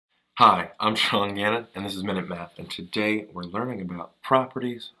Hi, I'm Sean Gannon, and this is Minute Math, and today we're learning about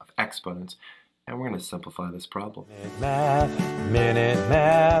properties of exponents, and we're going to simplify this problem. Minute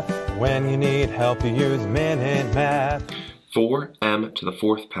Math, when you need help you use Minute Math. 4m to the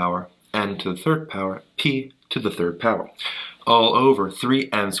fourth power, n to the third power, p to the third power, all over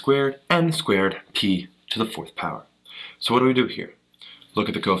 3n squared, n squared, p to the fourth power. So what do we do here? Look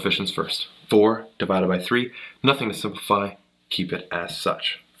at the coefficients first. 4 divided by 3, nothing to simplify, keep it as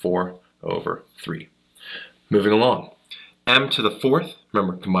such. 4 over 3. Moving along. M to the fourth,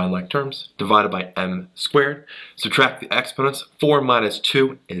 remember combine like terms, divided by m squared. Subtract the exponents. 4 minus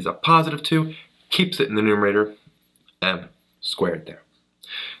 2 is a positive 2. Keeps it in the numerator, m squared there.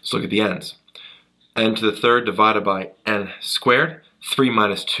 So look at the ends. N to the third divided by n squared. 3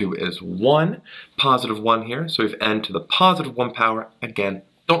 minus 2 is 1. Positive 1 here, so we have n to the positive 1 power. Again,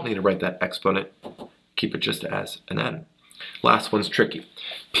 don't need to write that exponent. Keep it just as an n. Last one's tricky.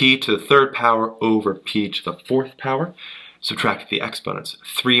 P to the third power over p to the fourth power. Subtract the exponents.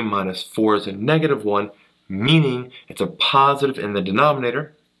 3 minus 4 is a negative 1, meaning it's a positive in the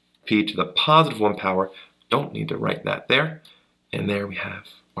denominator. P to the positive 1 power. Don't need to write that there. And there we have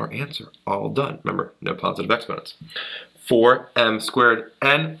our answer. All done. Remember, no positive exponents. 4m squared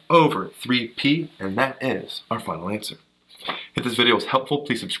n over 3p, and that is our final answer. If this video was helpful,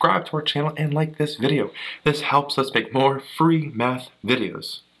 please subscribe to our channel and like this video. This helps us make more free math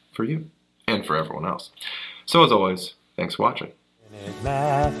videos for you and for everyone else. So as always, thanks for watching. Minute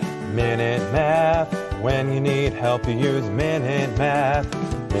Math, when you need help you use Minute Math.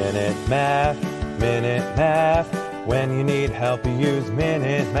 Minute Math, when you need help you use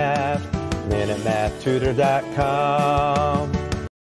Minute Math. MinuteMathTutor.com